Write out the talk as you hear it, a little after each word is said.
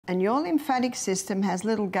And your lymphatic system has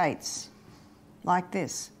little gates like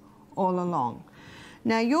this all along.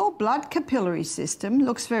 Now your blood capillary system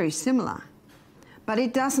looks very similar, but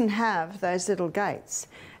it doesn't have those little gates.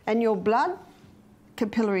 And your blood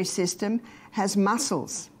capillary system has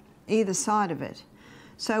muscles either side of it.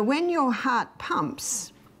 So when your heart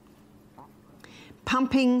pumps,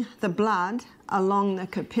 pumping the blood along the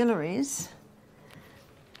capillaries,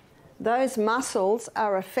 those muscles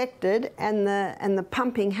are affected, and the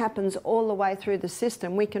pumping happens all the way through the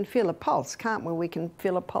system. We can feel a pulse, can't we? We can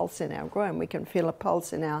feel a pulse in our groin, we can feel a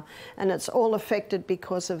pulse in our... And it's all affected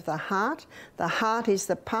because of the heart. The heart is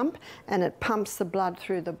the pump, and it pumps the blood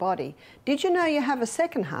through the body. Did you know you have a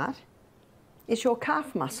second heart? It's your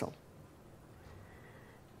calf muscle.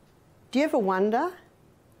 Do you ever wonder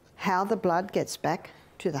how the blood gets back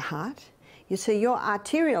to the heart? You see, your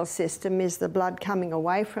arterial system is the blood coming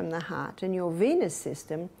away from the heart, and your venous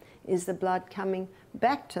system is the blood coming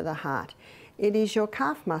back to the heart. It is your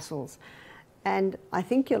calf muscles. And I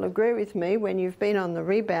think you'll agree with me, when you've been on the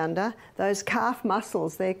rebounder, those calf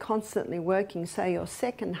muscles, they're constantly working, so your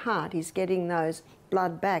second heart is getting those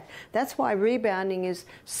blood back. That's why rebounding is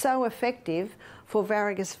so effective for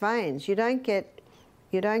varicose veins. You don't get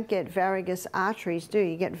varicose arteries, do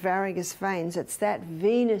you? You get varicose veins. It's that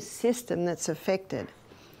venous system that's affected.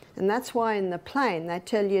 And that's why in the plane they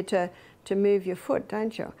tell you to move your foot,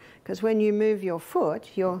 don't you? Because when you move your foot,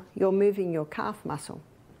 you're moving your calf muscle.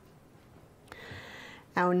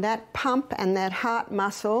 And that pump and that heart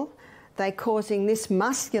muscle, they're causing this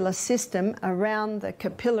muscular system around the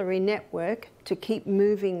capillary network to keep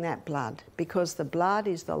moving that blood, because the blood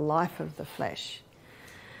is the life of the flesh.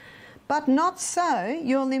 But not so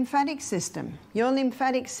your lymphatic system. Your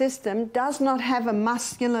lymphatic system does not have a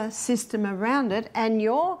muscular system around it, and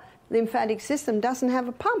your lymphatic system doesn't have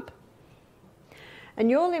a pump. And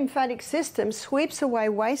your lymphatic system sweeps away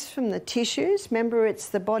waste from the tissues. Remember, it's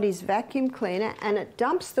the body's vacuum cleaner, and it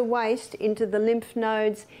dumps the waste into the lymph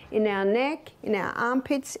nodes in our neck, in our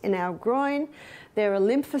armpits, in our groin. There are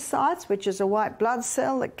lymphocytes, which is a white blood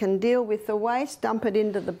cell that can deal with the waste, dump it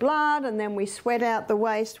into the blood, and then we sweat out the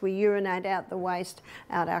waste, we urinate out the waste,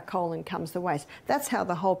 out our colon comes the waste. That's how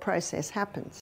the whole process happens.